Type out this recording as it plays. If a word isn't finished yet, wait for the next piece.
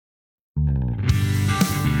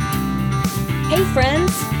Hey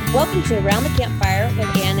friends, welcome to Around the Campfire with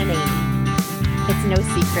Ann and Amy. It's no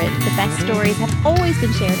secret, the best stories have always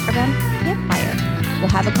been shared around campfire. We'll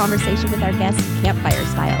have a conversation with our guests campfire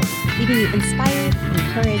style, leaving you inspired,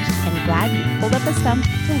 encouraged, and glad you pulled up a stump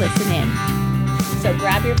to listen in. So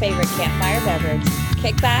grab your favorite campfire beverage,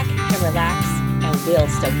 kick back and relax, and we'll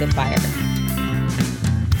stoke the fire.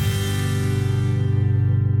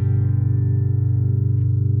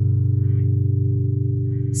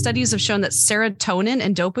 Studies have shown that serotonin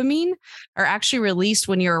and dopamine are actually released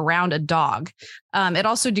when you're around a dog. It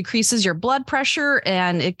also decreases your blood pressure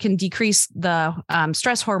and it can decrease the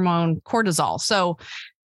stress hormone cortisol. So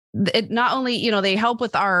it not only, they help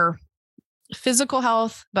with our physical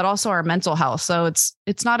health, but also our mental health. So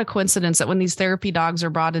it's not a coincidence that when these therapy dogs are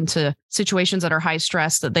brought into situations that are high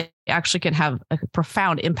stress, that they actually can have a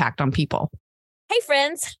profound impact on people. Hey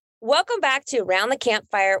friends, welcome back to Around the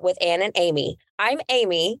Campfire with Ann and Amy. I'm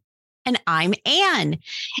Amy. And I'm Ann.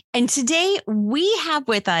 And today we have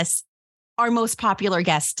with us our most popular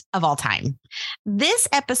guest of all time. This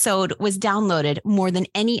episode was downloaded more than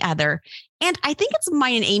any other. And I think it's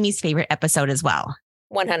mine and Amy's favorite episode as well.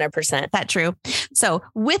 100%. Is that true? So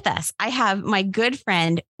with us, I have my good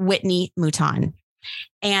friend, Whitney Mouton.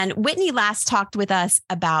 And Whitney last talked with us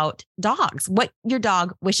about dogs, what your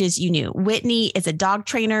dog wishes you knew. Whitney is a dog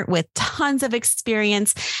trainer with tons of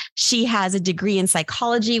experience. She has a degree in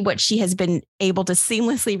psychology, which she has been able to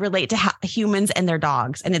seamlessly relate to humans and their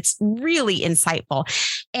dogs. And it's really insightful.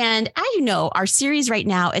 And as you know, our series right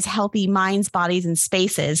now is Healthy Minds, Bodies, and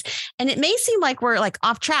Spaces. And it may seem like we're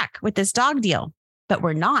off track with this dog deal, but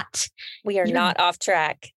we're not. We are not off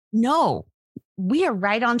track. No. We are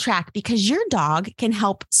right on track because your dog can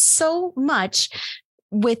help so much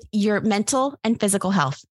with your mental and physical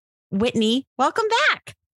health. Whitney, welcome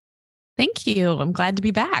back. Thank you. I'm glad to be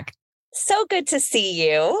back. So good to see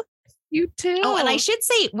you. You too. Oh, and I should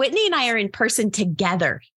say, Whitney and I are in person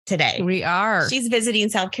together today. We are. She's visiting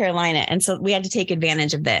South Carolina. And so we had to take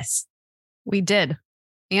advantage of this. We did.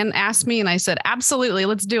 Ann asked me and I said, absolutely,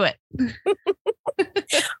 let's do it.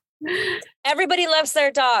 Everybody loves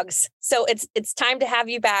their dogs. So it's time to have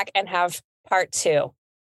you back and have part 2.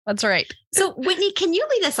 That's right. So Whitney, can you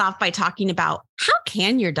lead us off by talking about how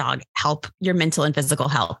can your dog help your mental and physical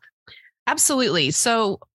health? Absolutely.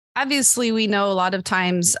 So obviously we know a lot of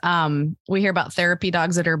times we hear about therapy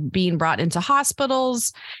dogs that are being brought into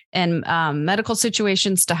hospitals and medical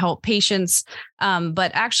situations to help patients.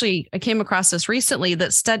 But actually I came across this recently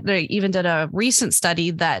that they even did a recent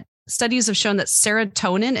study that studies have shown that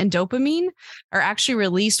serotonin and dopamine are actually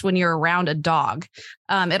released when you're around a dog.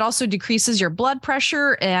 It also decreases your blood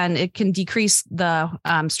pressure and it can decrease the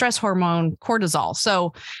stress hormone cortisol.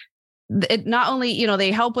 So it not only,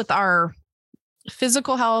 they help with our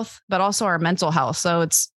physical health, but also our mental health. So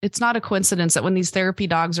it's not a coincidence that when these therapy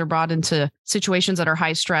dogs are brought into situations that are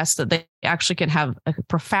high stress, that they actually can have a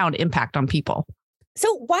profound impact on people.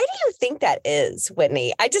 So why do you think that is,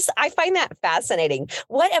 Whitney? I find that fascinating.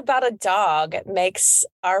 What about a dog makes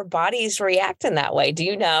our bodies react in that way? Do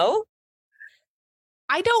you know?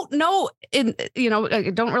 I don't know. I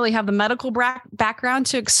don't really have the medical background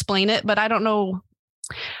to explain it, but I don't know.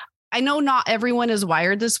 I know not everyone is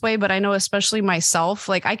wired this way, but I know especially myself,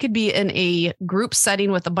 I could be in a group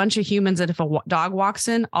setting with a bunch of humans. And if a dog walks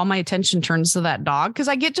in, all my attention turns to that dog because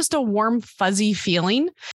I get just a warm, fuzzy feeling.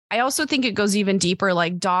 I also think it goes even deeper.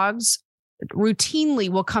 Dogs routinely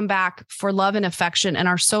will come back for love and affection and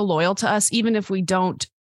are so loyal to us, even if we don't,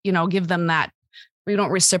 give them that. We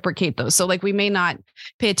don't reciprocate those. So we may not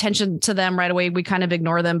pay attention to them right away. We kind of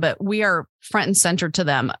ignore them, but we are front and center to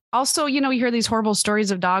them. Also, you hear these horrible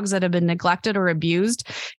stories of dogs that have been neglected or abused,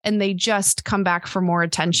 and they just come back for more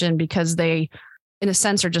attention because they, in a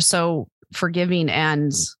sense, are just so forgiving.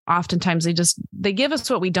 And oftentimes they give us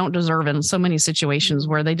what we don't deserve in so many situations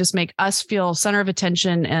where they just make us feel center of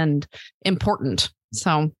attention and important.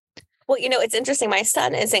 So, well, it's interesting. My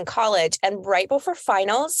son is in college and right before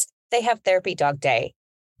finals, they have therapy dog day,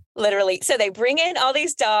 literally. So they bring in all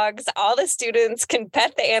these dogs, all the students can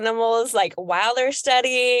pet the animals while they're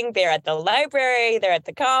studying. They're at the library, they're at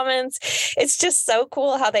the commons. It's just so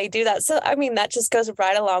cool how they do that. So, that just goes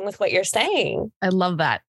right along with what you're saying. I love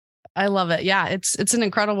that. I love it. Yeah, it's an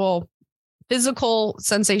incredible physical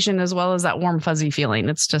sensation as well as that warm, fuzzy feeling.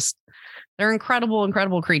 It's just, they're incredible,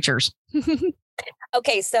 incredible creatures.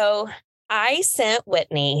 Okay, so I sent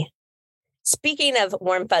Whitney, speaking of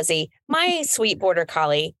warm, fuzzy, my sweet border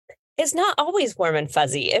collie is not always warm and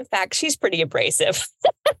fuzzy. In fact, she's pretty abrasive.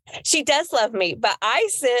 She does love me, but I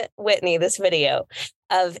sent Whitney this video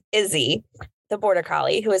of Izzy, the border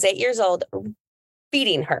collie, who is 8 years old,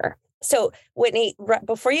 feeding her. So Whitney,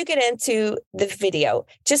 before you get into the video,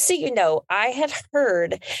 just so you know, I had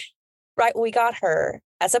heard right when we got her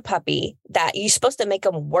as a puppy that you're supposed to make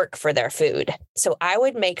them work for their food. So I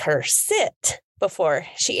would make her sit before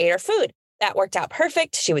she ate her food. That worked out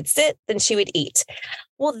perfect. She would sit, then she would eat.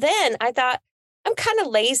 Well, then I thought, I'm kind of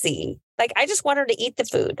lazy. Like, I just want her to eat the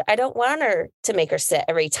food. I don't want her to make her sit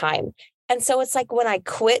every time. And so it's like when I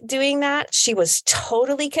quit doing that, she was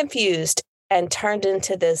totally confused and turned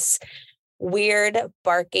into this weird,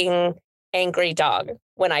 barking, angry dog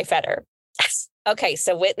when I fed her. Okay,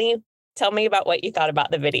 so Whitney, tell me about what you thought about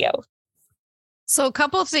the video. So a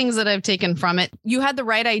couple of things that I've taken from it. You had the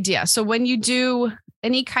right idea. So when you do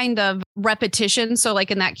any kind of repetition, so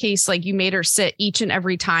like in that case, like you made her sit each and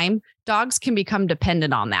every time, dogs can become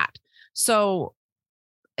dependent on that. So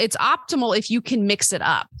it's optimal if you can mix it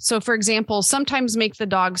up. So for example, sometimes make the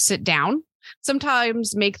dog sit down,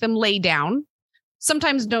 sometimes make them lay down,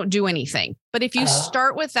 sometimes don't do anything. But if you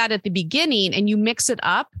start with that at the beginning and you mix it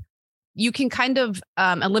up, you can kind of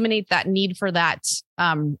eliminate that need for that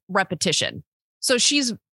repetition. So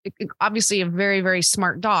she's obviously a very, very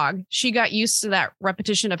smart dog. She got used to that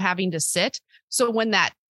repetition of having to sit. So when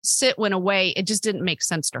that sit went away, it just didn't make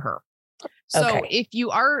sense to her. So if you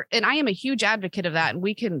are, and I am a huge advocate of that, and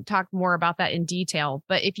we can talk more about that in detail,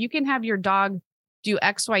 but if you can have your dog do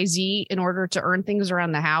XYZ in order to earn things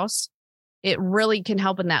around the house, it really can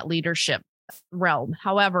help in that leadership realm.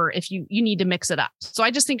 However, if you need to mix it up. So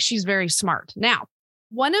I just think she's very smart. Now,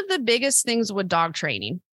 one of the biggest things with dog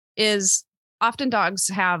training is often dogs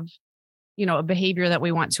have, a behavior that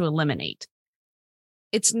we want to eliminate.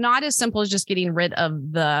 It's not as simple as just getting rid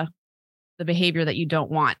of the behavior that you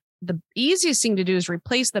don't want. The easiest thing to do is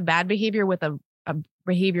replace the bad behavior with a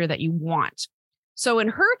behavior that you want. So in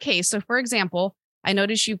her case, so for example, I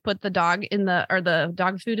noticed you put the dog the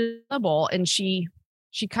dog food in the bowl, and she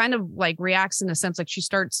kind of like reacts in a sense, like she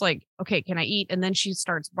starts like, okay, can I eat? And then she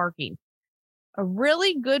starts barking. A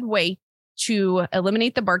really good way to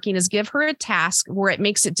eliminate the barking is give her a task where it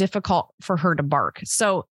makes it difficult for her to bark.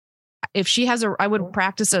 So if she has I would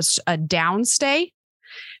practice a down stay,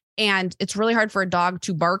 and it's really hard for a dog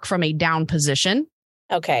to bark from a down position.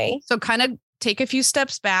 Okay. So kind of take a few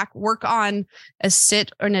steps back, work on a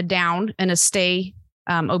sit and a down and a stay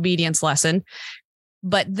obedience lesson,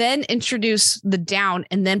 but then introduce the down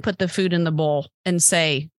and then put the food in the bowl and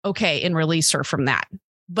say, okay, and release her from that.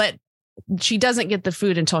 But she doesn't get the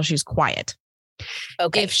food until she's quiet.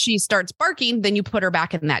 Okay. If she starts barking, then you put her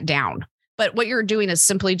back in that down. But what you're doing is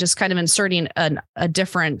simply just kind of inserting a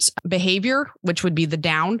different behavior, which would be the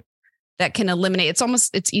down, that can eliminate.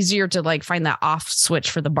 It's easier to like find that off switch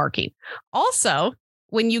for the barking. Also,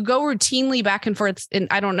 when you go routinely back and forth, and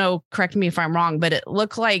I don't know, correct me if I'm wrong, but it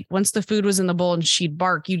looked like once the food was in the bowl and she'd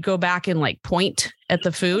bark, you'd go back and like point at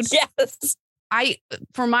the food. Yes.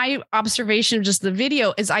 For my observation of just the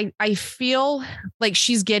video is I feel like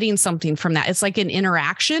she's getting something from that. It's like an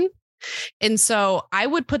interaction. And so I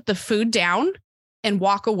would put the food down and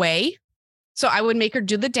walk away. So I would make her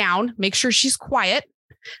do the down, make sure she's quiet,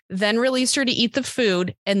 then release her to eat the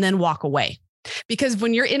food and then walk away. Because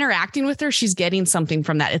when you're interacting with her, she's getting something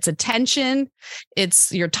from that. It's attention.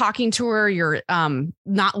 You're talking to her. You're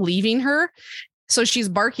not leaving her. So she's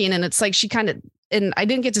barking, and it's like she kind of, and I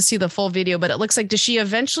didn't get to see the full video, but it looks like, does she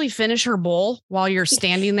eventually finish her bowl while you're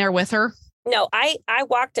standing there with her? No, I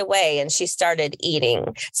walked away and she started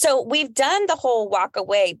eating. So we've done the whole walk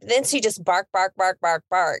away, but then she just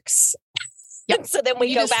barks. Yep. So then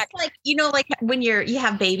we go back. Like, like when you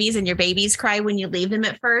have babies and your babies cry when you leave them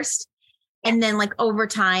at first. And then like over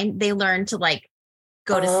time, they learn to like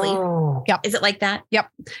go to sleep. Yep. Is it like that? Yep.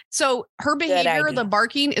 So her behavior, the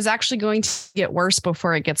barking, is actually going to get worse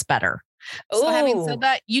before it gets better. So having said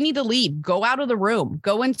that, you need to leave, go out of the room,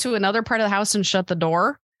 go into another part of the house and shut the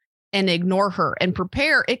door and ignore her and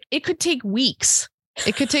prepare. It could take weeks.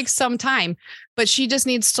 It could take some time, but she just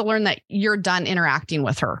needs to learn that you're done interacting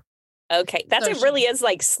with her. Okay. It really is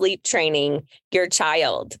like sleep training your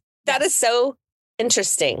child. That is so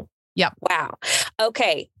interesting. Yep. Wow.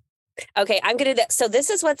 Okay. I'm going to do that. So this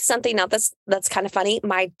is something else that's kind of funny.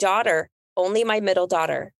 My daughter, only my middle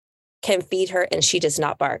daughter, can feed her and she does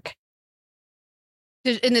not bark.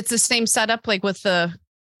 And it's the same setup like with the...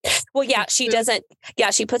 Well, yeah, she doesn't. Yeah,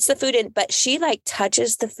 she puts the food in, but she like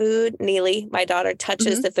touches the food. Neely, my daughter,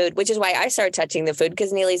 touches the food, which is why I started touching the food,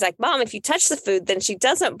 because Neely's like, Mom, if you touch the food, then she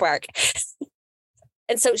doesn't bark.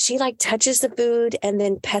 And so she like touches the food and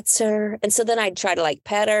then pets her. And so then I'd try to like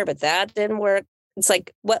pet her, but that didn't work. It's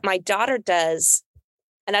like what my daughter does.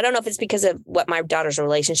 And I don't know if it's because of what my daughter's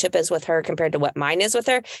relationship is with her compared to what mine is with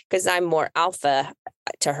her, because I'm more alpha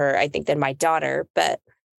to her, I think, than my daughter. But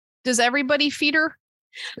Does everybody feed her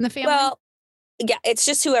in the family? Well, yeah, it's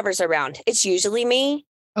just whoever's around. It's usually me.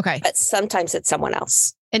 Okay. But sometimes it's someone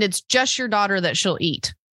else. And it's just your daughter that she'll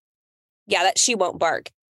eat. Yeah, that she won't bark.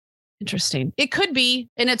 Interesting. It could be,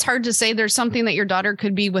 and it's hard to say. There's something that your daughter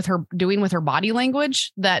could be doing with her body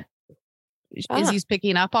language that Izzy's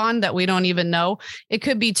picking up on that we don't even know. It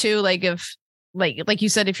could be too, like if, like you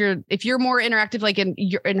said, if you're more interactive, like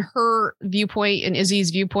in her viewpoint and Izzy's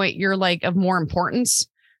viewpoint, you're like of more importance.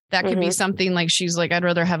 That could be something like she's like, I'd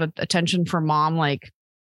rather have attention from mom. Like,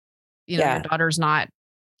 your daughter's not.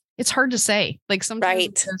 It's hard to say. Like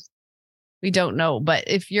sometimes we don't know. But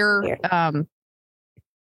if you're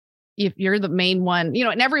the main one,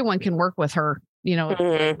 and everyone can work with her,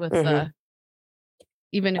 with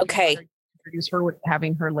even if you introduce her with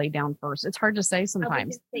having her lay down first. It's hard to say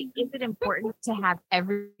sometimes. Is it important to have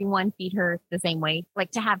everyone feed her the same way?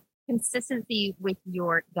 Like to have consistency with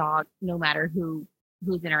your dog, no matter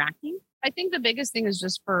who's interacting? I think the biggest thing is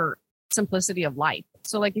just for simplicity of life.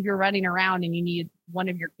 So like if you're running around and you need one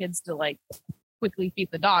of your kids to like quickly feed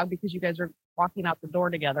the dog because you guys are walking out the door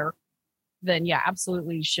together, then yeah,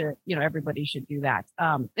 absolutely you should, everybody should do that.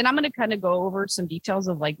 And I'm going to kind of go over some details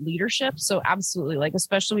of like leadership. So absolutely, like,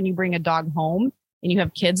 especially when you bring a dog home and you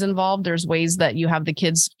have kids involved, there's ways that you have the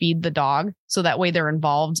kids feed the dog. So that way they're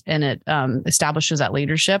involved and it establishes that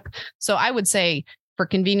leadership. So I would say for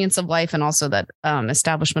convenience of life and also that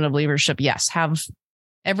establishment of leadership, yes, have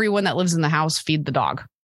everyone that lives in the house feed the dog.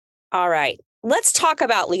 All right. Let's talk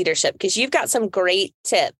about leadership because you've got some great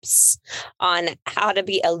tips on how to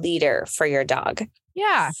be a leader for your dog.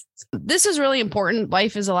 Yeah, this is really important.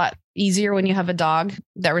 Life is a lot easier when you have a dog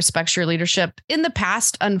that respects your leadership. In the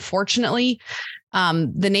past, unfortunately,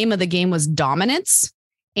 the name of the game was dominance,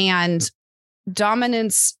 and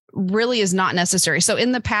dominance really is not necessary. So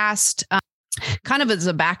in the past, kind of as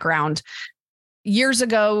a background, years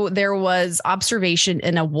ago, there was observation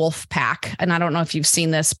in a wolf pack. And I don't know if you've seen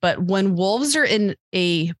this, but when wolves are in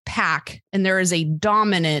a pack and there is a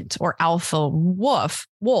dominant or alpha wolf,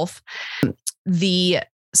 the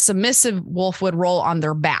submissive wolf would roll on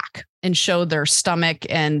their back and show their stomach.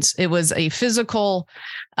 And it was a physical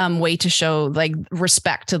way to show like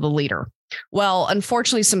respect to the leader. Well,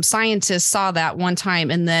 unfortunately, some scientists saw that one time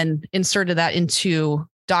and then inserted that into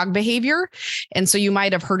dog behavior. And so you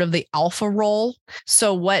might have heard of the alpha roll.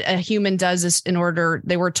 So what a human does is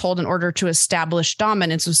they were told in order to establish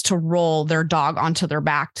dominance was to roll their dog onto their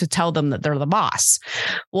back to tell them that they're the boss.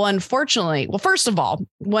 Well, unfortunately, first of all,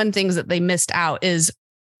 one thing that they missed out is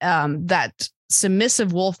that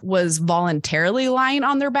submissive wolf was voluntarily lying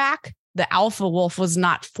on their back. The alpha wolf was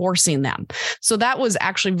not forcing them. So that was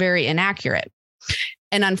actually very inaccurate.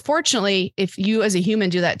 And unfortunately, if you as a human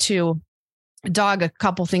do that too, dog, a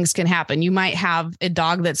couple things can happen. You might have a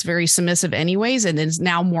dog that's very submissive anyways and is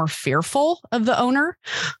now more fearful of the owner,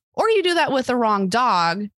 or you do that with the wrong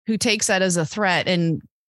dog who takes that as a threat, and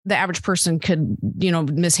the average person could,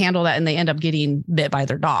 mishandle that and they end up getting bit by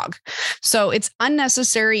their dog. So it's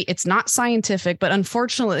unnecessary. It's not scientific, but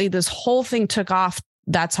unfortunately, this whole thing took off.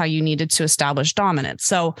 That's how you needed to establish dominance.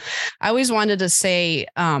 So I always wanted to say,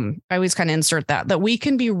 I always kind of insert that we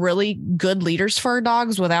can be really good leaders for our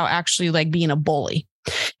dogs without actually like being a bully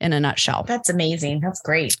in a nutshell. That's amazing. That's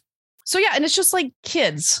great. So yeah. And it's just like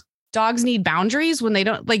kids, dogs need boundaries when they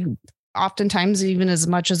don't like, oftentimes even as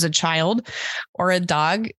much as a child or a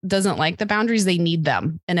dog doesn't like the boundaries, they need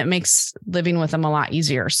them. And it makes living with them a lot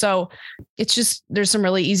easier. So it's just, there's some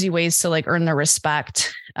really easy ways to like earn their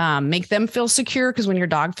respect, make them feel secure. Because when your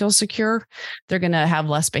dog feels secure, they're going to have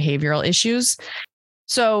less behavioral issues.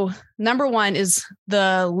 So number one is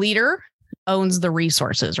the leader owns the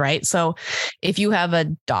resources, right? So if you have a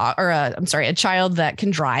dog or a child that can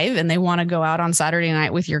drive and they want to go out on Saturday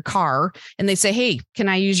night with your car and they say, hey, can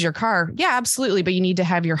I use your car? Yeah, absolutely. But you need to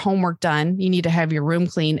have your homework done. You need to have your room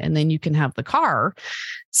clean and then you can have the car.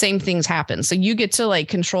 Same things happen. So you get to like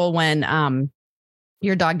control when,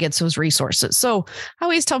 your dog gets those resources. So I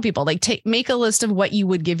always tell people make a list of what you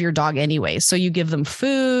would give your dog anyway. So you give them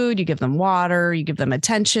food, you give them water, you give them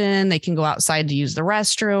attention. They can go outside to use the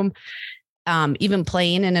restroom. Even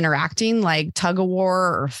playing and interacting like tug of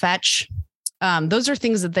war or fetch. Those are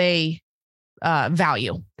things that they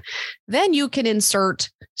value. Then you can insert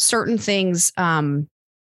certain things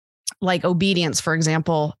like obedience, for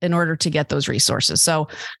example, in order to get those resources. So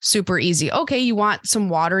super easy. Okay, you want some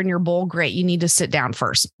water in your bowl? Great. You need to sit down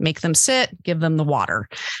first. Make them sit, give them the water.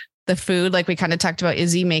 The food, like we kind of talked about,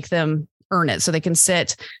 Izzy, make them earn it so they can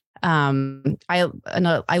sit.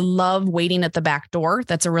 I love waiting at the back door.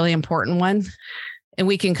 That's a really important one. And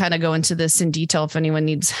we can kind of go into this in detail if anyone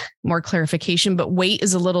needs more clarification, but wait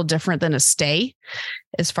is a little different than a stay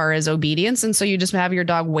as far as obedience. And so you just have your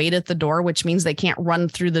dog wait at the door, which means they can't run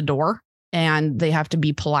through the door and they have to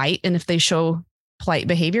be polite. And if they show polite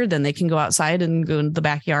behavior, then they can go outside and go into the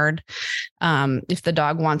backyard. If the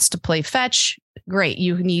dog wants to play fetch, great.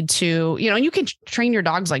 You need to, and you can train your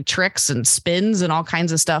dogs like tricks and spins and all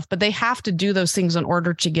kinds of stuff, but they have to do those things in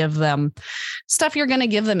order to give them stuff you're going to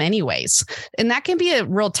give them anyways. And that can be a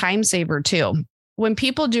real time saver too. When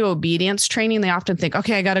people do obedience training, they often think,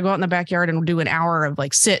 okay, I got to go out in the backyard and do an hour of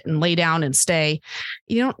like sit and lay down and stay.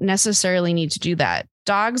 You don't necessarily need to do that.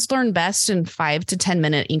 Dogs learn best in 5 to 10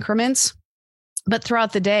 minute increments. But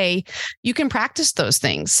throughout the day, you can practice those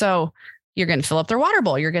things. So you're going to fill up their water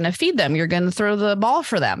bowl. You're going to feed them. You're going to throw the ball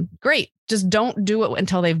for them. Great. Just don't do it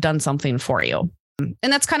until they've done something for you.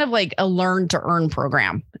 And that's kind of like a learn to earn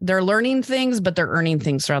program. They're learning things, but they're earning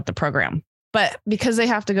things throughout the program. But because they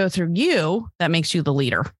have to go through you, that makes you the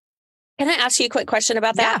leader. Can I ask you a quick question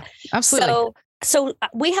about that? Yeah, absolutely. So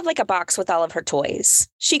we have like a box with all of her toys.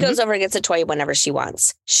 She goes over and gets a toy whenever she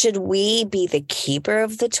wants. Should we be the keeper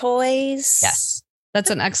of the toys? Yes. That's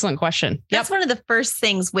an excellent question. That's one of the first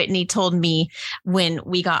things Whitney told me when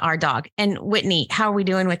we got our dog. And Whitney, how are we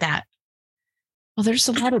doing with that? Well, there's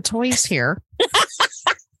a lot of toys here. We're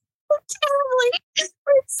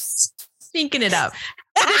stinking it up.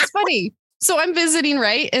 It's funny. So I'm visiting,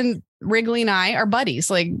 right? And Wrigley and I are buddies.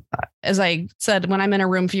 Like, as I said, when I'm in a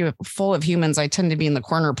room full of humans, I tend to be in the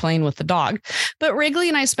corner playing with the dog. But Wrigley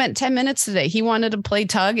and I spent 10 minutes today. He wanted to play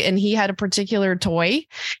tug and he had a particular toy.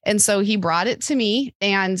 And so he brought it to me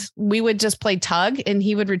and we would just play tug and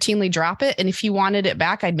he would routinely drop it. And if he wanted it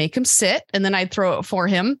back, I'd make him sit and then I'd throw it for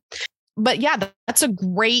him. But yeah, that's a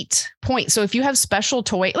great point. So if you have special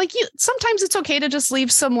toy, like sometimes it's okay to just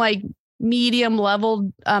leave some like medium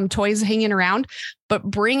level toys hanging around, but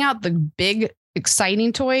bring out the big,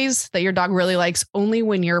 exciting toys that your dog really likes only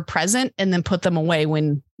when you're present and then put them away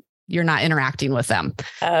when you're not interacting with them.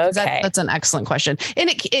 Okay. That's an excellent question.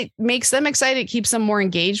 And it makes them excited. It keeps them more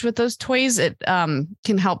engaged with those toys. It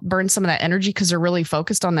can help burn some of that energy because they're really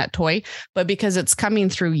focused on that toy. But because it's coming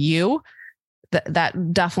through you,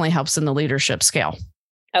 that definitely helps in the leadership scale.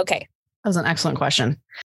 Okay. That was an excellent question.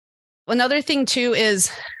 Another thing too is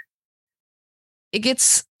it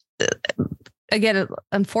gets, again,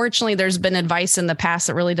 unfortunately, there's been advice in the past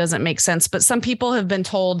that really doesn't make sense, but some people have been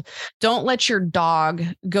told, don't let your dog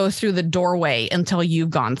go through the doorway until you've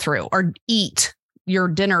gone through or eat your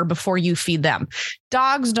dinner before you feed them.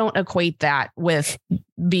 Dogs don't equate that with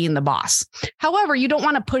being the boss. However, you don't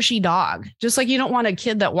want a pushy dog, just like you don't want a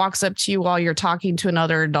kid that walks up to you while you're talking to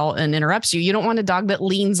another adult and interrupts you. You don't want a dog that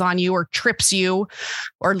leans on you or trips you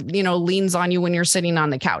or, leans on you when you're sitting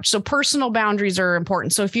on the couch. So personal boundaries are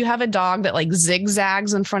important. So if you have a dog that like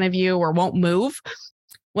zigzags in front of you or won't move,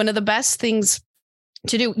 one of the best things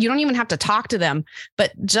to do, you don't even have to talk to them,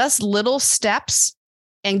 but just little steps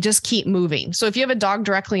and just keep moving. So if you have a dog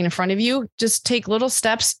directly in front of you, just take little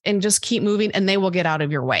steps and just keep moving and they will get out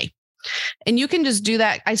of your way. And you can just do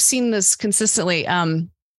that. I've seen this consistently. I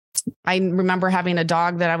remember having a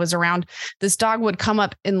dog that I was around. This dog would come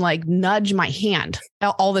up and like nudge my hand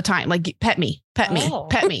all the time. Like pet me, pet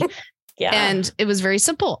me. Yeah. And it was very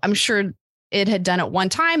simple. I'm sure it had done it one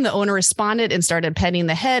time. The owner responded and started petting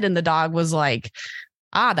the head and the dog was like,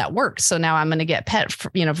 that worked. So now I'm going to get pet,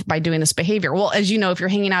 by doing this behavior. Well, as you know, if you're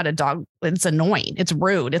hanging out a dog, it's annoying. It's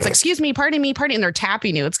rude. It's like, excuse me, pardon me, and they're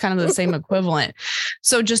tapping you. It's kind of the same equivalent.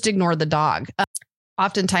 So just ignore the dog.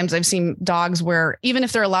 Oftentimes I've seen dogs where even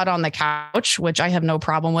if they're allowed on the couch, which I have no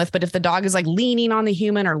problem with, but if the dog is like leaning on the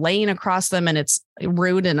human or laying across them and it's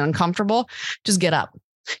rude and uncomfortable, just get up.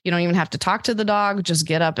 You don't even have to talk to the dog. Just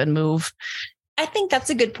get up and move. I think that's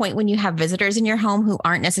a good point when you have visitors in your home who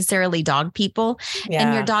aren't necessarily dog people. Yeah.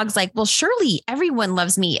 And your dog's like, well, surely everyone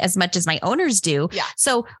loves me as much as my owners do. Yeah.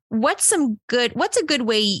 So what's a good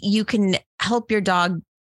way you can help your dog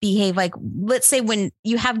behave? Like, let's say when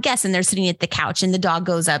you have guests and they're sitting at the couch and the dog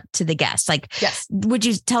goes up to the guest, like, yes, would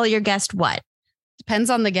you tell your guest what?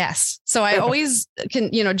 Depends on the guest. So I always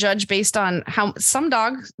can, judge based on how some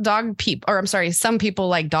people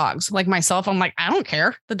like dogs like myself. I'm like, I don't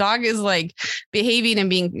care. The dog is like behaving and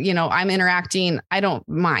being, I'm interacting. I don't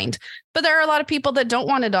mind. But there are a lot of people that don't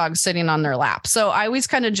want a dog sitting on their lap. So I always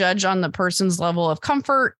kind of judge on the person's level of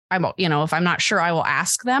comfort. If I'm not sure, I will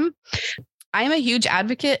ask them. I'm a huge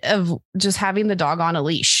advocate of just having the dog on a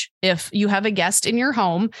leash. If you have a guest in your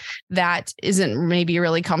home that isn't maybe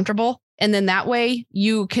really comfortable, and then that way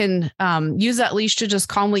you can use that leash to just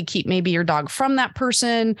calmly keep maybe your dog from that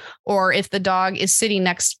person. Or if the dog is sitting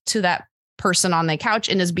next to that person on the couch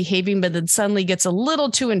and is behaving, but then suddenly gets a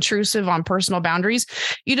little too intrusive on personal boundaries,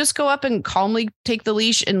 you just go up and calmly take the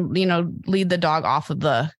leash and, lead the dog off of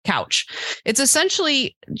the couch. It's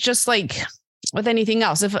essentially just like with anything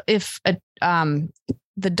else. If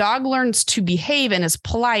the dog learns to behave and is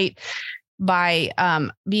polite by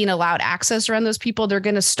being allowed access around those people, they're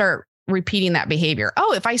going to start repeating that behavior.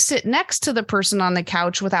 Oh, if I sit next to the person on the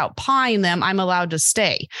couch without pawing them, I'm allowed to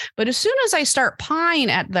stay. But as soon as I start pawing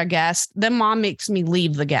at the guest, then mom makes me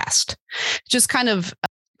leave the guest. Just kind of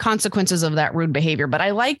consequences of that rude behavior. But I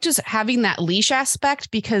like just having that leash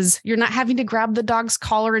aspect because you're not having to grab the dog's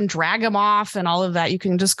collar and drag him off and all of that. You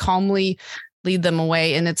can just calmly lead them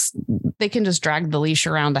away, and they can just drag the leash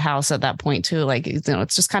around the house at that point too. Like,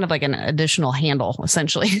 it's just kind of like an additional handle,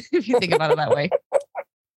 essentially, if you think about it that way.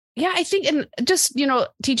 Yeah, I think, and just,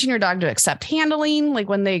 teaching your dog to accept handling, like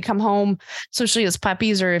when they come home, especially as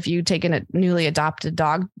puppies, or if you take a newly adopted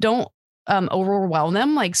dog, don't overwhelm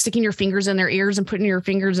them, like sticking your fingers in their ears and putting your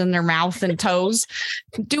fingers in their mouth and toes.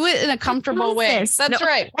 Do it in a comfortable way. That's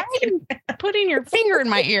right. Why are you putting your finger in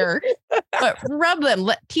my ear? But rub them,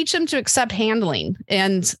 teach them to accept handling,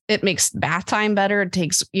 and it makes bath time better.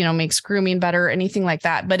 It makes grooming better, anything like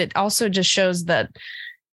that. But it also just shows that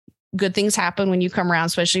good things happen when you come around,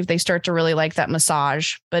 especially if they start to really like that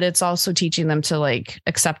massage. But it's also teaching them to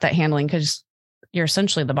accept that handling because you're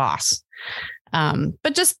essentially the boss.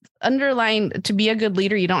 But just underline, to be a good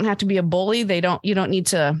leader, you don't have to be a bully. You don't need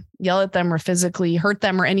to yell at them or physically hurt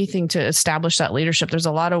them or anything to establish that leadership. There's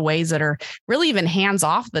a lot of ways that are really even hands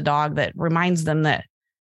off the dog that reminds them that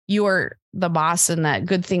you are the boss and that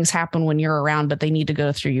good things happen when you're around, but they need to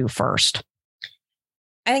go through you first.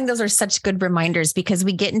 I think those are such good reminders because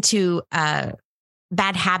we get into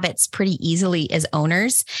bad habits pretty easily as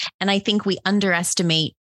owners. And I think we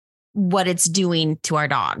underestimate what it's doing to our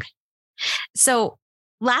dog. So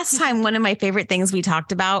last time, one of my favorite things we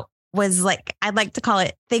talked about was I'd like to call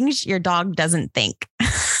it things your dog doesn't think.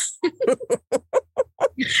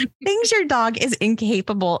 Things your dog is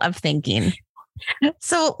incapable of thinking.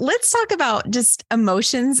 So let's talk about just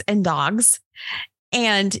emotions and dogs.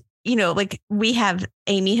 And,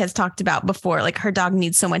 Amy has talked about before, her dog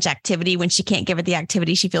needs so much activity. When she can't give it the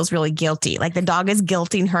activity, she feels really guilty. Like the dog is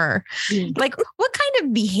guilting her. What kind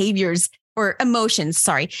of behaviors or emotions,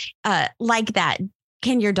 like that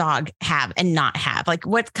can your dog have and not have?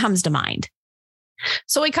 What comes to mind?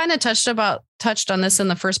 So we kind of touched on this in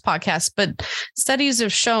the first podcast, but studies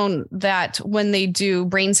have shown that when they do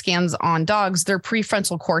brain scans on dogs, their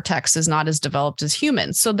prefrontal cortex is not as developed as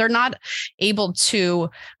humans. So they're not able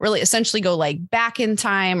to really essentially go back in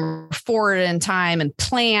time or forward in time and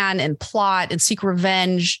plan and plot and seek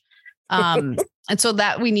revenge. And so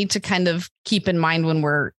that we need to kind of keep in mind when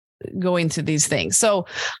we're going through these things. So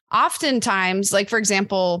oftentimes, for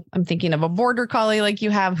example, I'm thinking of a border collie like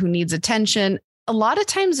you have who needs attention. A lot of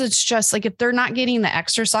times it's just if they're not getting the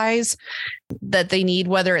exercise that they need,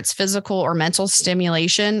 whether it's physical or mental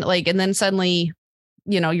stimulation, and then suddenly,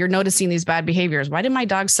 you're noticing these bad behaviors. Why did my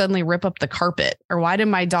dog suddenly rip up the carpet? Or why did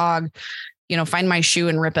my dog, find my shoe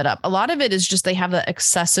and rip it up? A lot of it is just they have the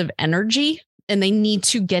excessive energy and they need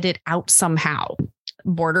to get it out somehow.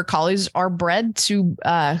 Border collies are bred to,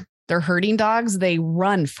 they're herding dogs. They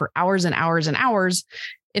run for hours and hours and hours.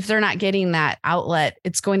 If they're not getting that outlet,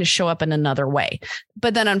 it's going to show up in another way.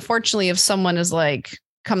 But then unfortunately, if someone is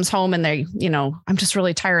comes home and they, I'm just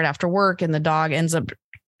really tired after work and the dog ends up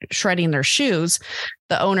shredding their shoes,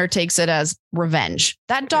 the owner takes it as revenge.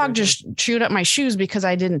 That dog just chewed up my shoes because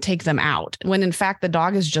I didn't take them out. When in fact, the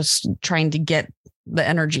dog is just trying to get the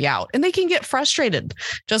energy out, and they can get frustrated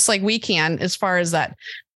just like we can as far as that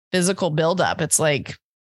physical buildup. It's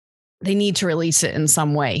they need to release it in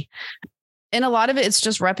some way. And a lot of it's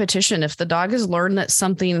just repetition. If the dog has learned that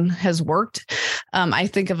something has worked, I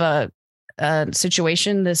think of a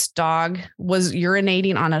situation. This dog was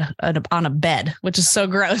urinating on a bed, which is so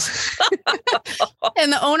gross.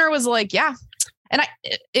 And the owner was like, yeah. And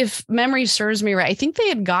if memory serves me right, I think they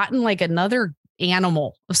had gotten another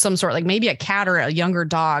animal of some sort, maybe a cat or a younger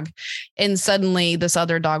dog. And suddenly this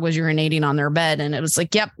other dog was urinating on their bed. And it was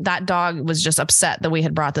yep, that dog was just upset that we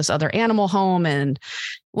had brought this other animal home. And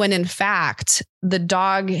when in fact, the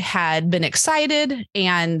dog had been excited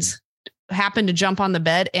and happened to jump on the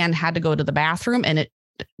bed and had to go to the bathroom, and it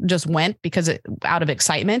just went out of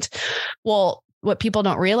excitement. Well, what people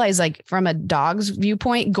don't realize, from a dog's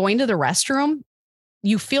viewpoint, going to the restroom,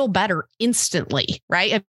 you feel better instantly,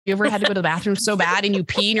 right? Have you ever had to go to the bathroom so bad and you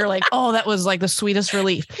pee and you're oh, that was the sweetest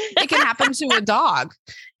relief? It can happen to a dog.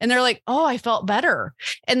 And they're oh, I felt better.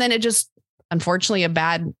 And then it just, unfortunately, a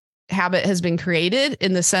bad habit has been created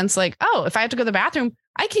in the sense oh, if I have to go to the bathroom,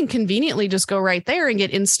 I can conveniently just go right there and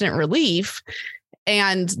get instant relief.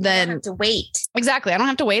 And then have to wait. Exactly. I don't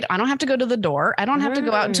have to wait. I don't have to go to the door. I don't have to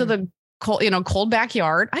go out into the cold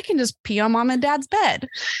backyard. I can just pee on mom and dad's bed.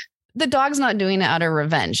 The dog's not doing it out of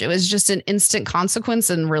revenge. It was just an instant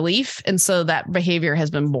consequence and relief. And so that behavior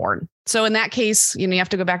has been born. So in that case, you have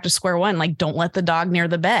to go back to square one. Like, don't let the dog near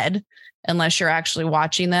the bed unless you're actually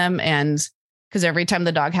watching them. And because every time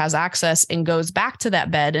the dog has access and goes back to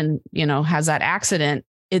that bed and, has that accident,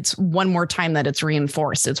 it's one more time that it's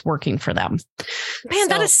reinforced. It's working for them. Man,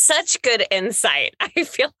 that is such good insight. I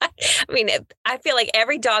feel like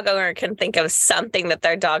every dog owner can think of something that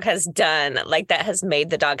their dog has done, like that has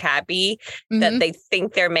made the dog happy, that they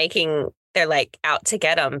think they're like out to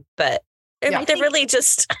get them, but they're really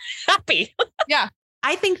just happy. Yeah.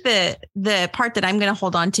 I think the part that I'm going to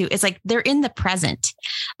hold on to is like, they're in the present.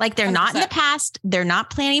 Like, they're 100%. Not in the past. They're not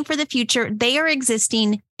planning for the future. They are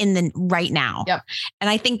existing in the right now. Yep. And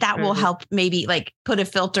I think that will help maybe like put a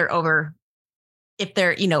filter over if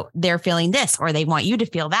they're, they're feeling this, or they want you to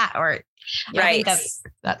feel that, or right. That's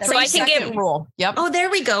so I can give rule. Yep. Oh, there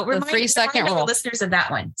we go. The 3-second rule. Listeners of that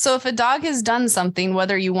one. So if a dog has done something,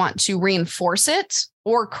 whether you want to reinforce it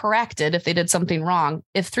or correct it, if they did something wrong,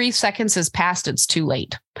 if 3 seconds has passed, it's too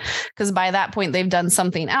late. Because by that point, they've done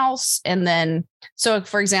something else. And then, so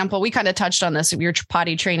for example, we kind of touched on this. If you're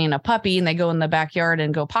potty training a puppy and they go in the backyard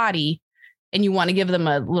and go potty, and you want to give them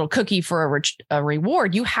a little cookie for a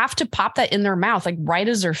reward, you have to pop that in their mouth, like right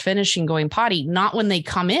as they're finishing going potty, not when they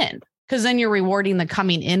come in. Because then you're rewarding the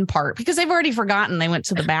coming in part, because they've already forgotten they went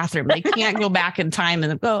to the bathroom. They can't go back in time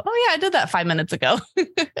and go, oh yeah, I did that 5 minutes ago.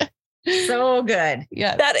 So good.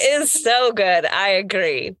 Yeah. That is so good. I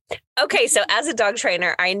agree. Okay. So as a dog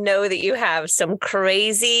trainer, I know that you have some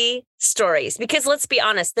crazy stories, because let's be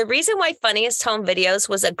honest, the reason why Funniest Home Videos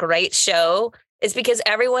was a great show is because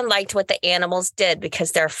everyone liked what the animals did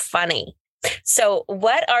because they're funny. So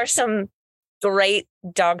what are some great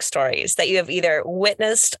dog stories that you have either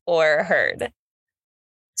witnessed or heard?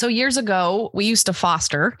 So years ago, we used to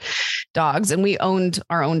foster dogs, and we owned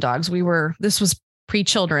our own dogs. This was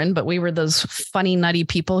pre-children, but we were those funny, nutty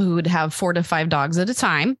people who would have 4 to 5 dogs at a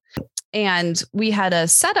time. And we had a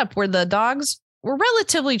setup where the dogs were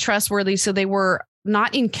relatively trustworthy. So they were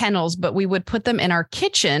not in kennels, but we would put them in our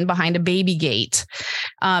kitchen behind a baby gate.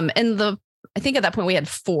 I think at that point we had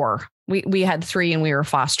 4. We had 3 and we were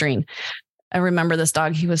fostering. I remember this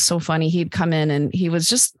dog. He was so funny. He'd come in and he was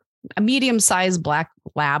just a medium-sized black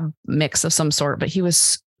lab mix of some sort, but he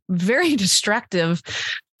was very destructive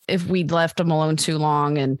if we'd left him alone too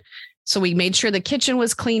long. And so we made sure the kitchen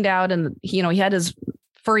was cleaned out, and he had his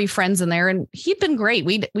furry friends in there, and he'd been great.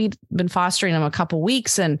 We'd been fostering him a couple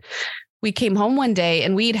weeks, and we came home one day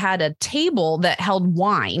and we'd had a table that held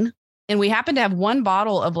wine, and we happened to have one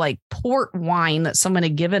bottle of like port wine that someone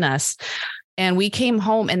had given us. And we came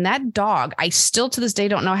home, and that dog, I still to this day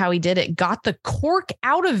don't know how he did it, got the cork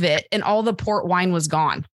out of it and all the port wine was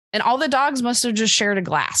gone. And all the dogs must have just shared a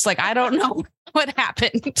glass. Like, I don't know what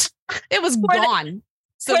happened. It was gone.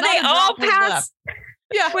 So were they all passed?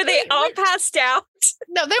 Yeah. Were they all passed out?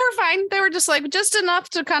 No, they were fine. They were just enough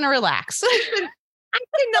to kind of relax. I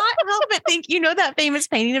cannot help but think, that famous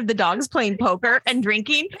painting of the dogs playing poker and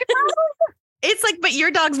drinking. It's like, but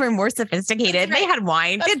your dogs were more sophisticated. Right. They had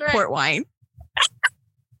wine, they had port wine.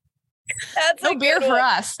 That's no beer for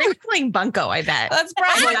us. They were playing bunco, I bet. That's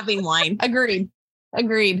probably having wine.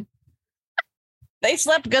 Agreed. They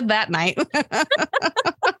slept good that night.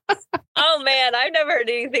 Oh man, I've never heard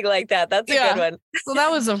anything like that. That's a good one. So that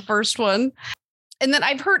was the first one. And then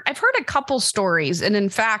I've heard a couple stories. And in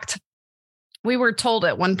fact, we were told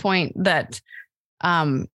at one point that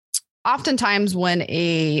oftentimes when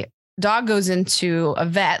a dog goes into a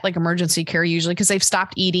vet, like emergency care, usually because they've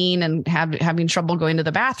stopped eating and having trouble going to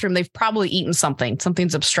the bathroom, they've probably eaten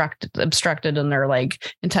something's obstructed in their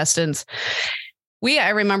like intestines. I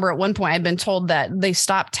remember at one point I'd been told that they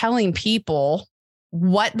stopped telling people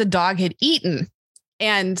what the dog had eaten.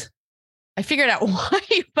 And I figured out why,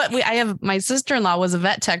 but my sister-in-law was a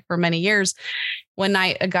vet tech for many years. One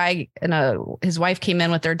night, a guy and his wife came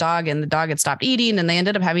in with their dog, and the dog had stopped eating, and they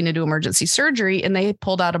ended up having to do emergency surgery, and they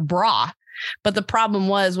pulled out a bra. But the problem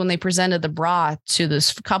was when they presented the bra to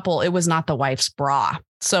this couple, it was not the wife's bra.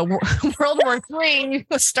 So World War III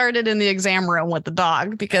started in the exam room with the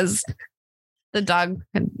dog because the dog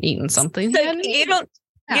had eaten something. So you don't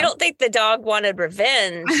think the dog wanted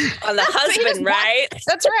revenge on the husband, right?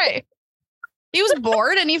 That's right. He was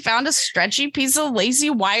bored and he found a stretchy piece of lacy,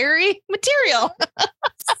 wiry material.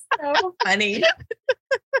 So funny.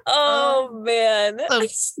 Oh, man. So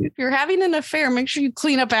if you're having an affair, make sure you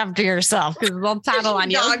clean up after yourself because they'll tattle on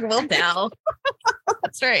you. Dog will tell.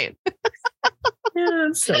 That's right.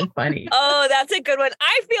 That's so funny. Oh, that's a good one.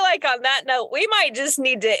 I feel like on that note, we might just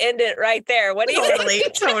need to end it right there. What do you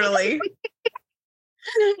think? Totally.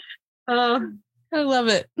 Oh, I love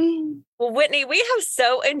it. Well, Whitney, we have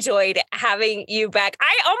so enjoyed having you back.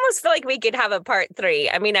 I almost feel like we could have a part 3.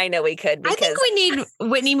 I mean, I know we could. I think we need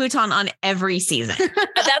Whitney Mouton on every season.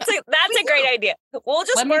 That's a great idea. We'll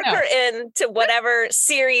just work her into whatever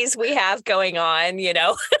series we have going on, you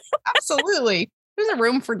know. Absolutely. There's a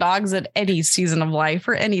room for dogs at any season of life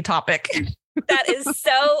or any topic. That is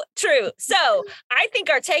so true. So I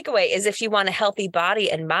think our takeaway is if you want a healthy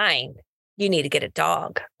body and mind, you need to get a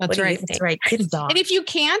dog. That's right. That's right. Get a dog. And if you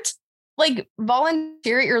can't, like,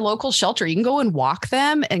 volunteer at your local shelter. You can go and walk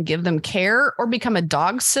them and give them care or become a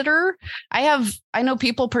dog sitter. I know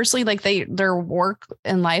people personally, like their work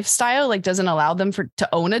and lifestyle, like, doesn't allow them to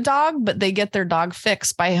own a dog, but they get their dog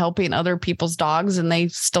fixed by helping other people's dogs, and they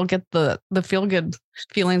still get the feel good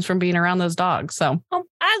feelings from being around those dogs. So I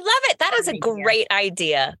love it. That is a great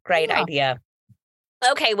idea. Great idea.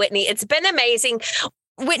 Okay, Whitney, it's been amazing.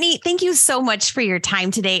 Whitney, thank you so much for your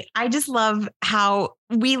time today. I just love how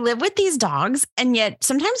we live with these dogs, and yet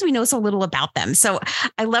sometimes we know so little about them. So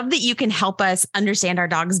I love that you can help us understand our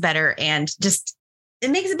dogs better, and just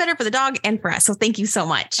it makes it better for the dog and for us. So thank you so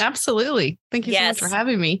much. absolutely. Thank you so much for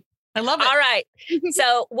having me. I love it. All right.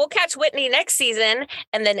 So we'll catch Whitney next season,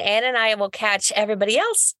 and then Ann and I will catch everybody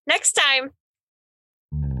else next time.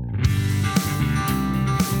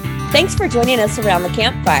 Thanks for joining us around the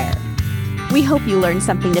campfire. We hope you learned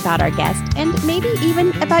something about our guest and maybe even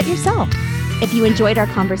about yourself. If you enjoyed our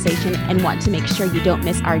conversation and want to make sure you don't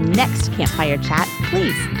miss our next campfire chat,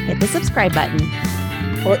 please hit the subscribe button.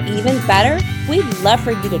 Or even better, we'd love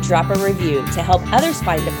for you to drop a review to help others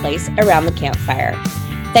find a place around the campfire.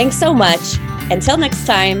 Thanks so much. Until next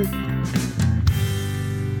time.